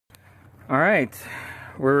Alright,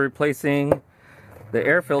 we're replacing the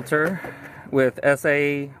air filter with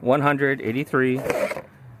SA183,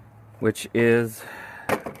 which is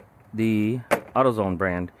the AutoZone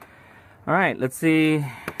brand. Alright, let's see.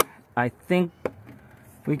 I think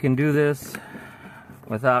we can do this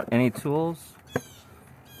without any tools.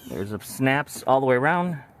 There's snaps all the way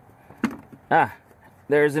around.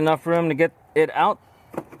 There's enough room to get it out.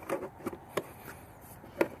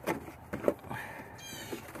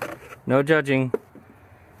 No judging.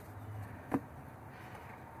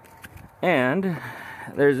 And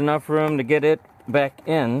there's enough room to get it back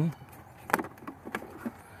in.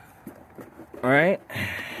 All right.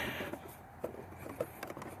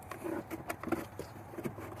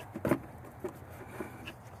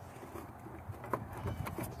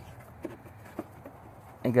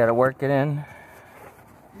 You gotta work it in.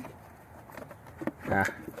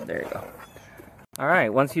 There you go. All right,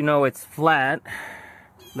 once you know it's flat,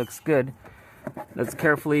 looks good, let's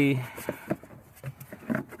carefully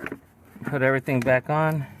put everything back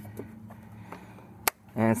on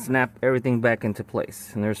and snap everything back into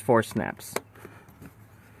place. And there's 4 snaps,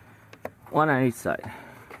 1 on each side.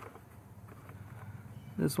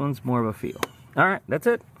 This one's more of a feel. All right, that's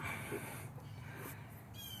it.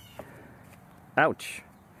 Ouch.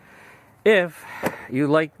 If you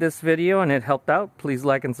liked this video and it helped out, please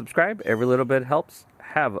like and subscribe. Every little bit helps.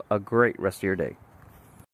 Have a great rest of your day.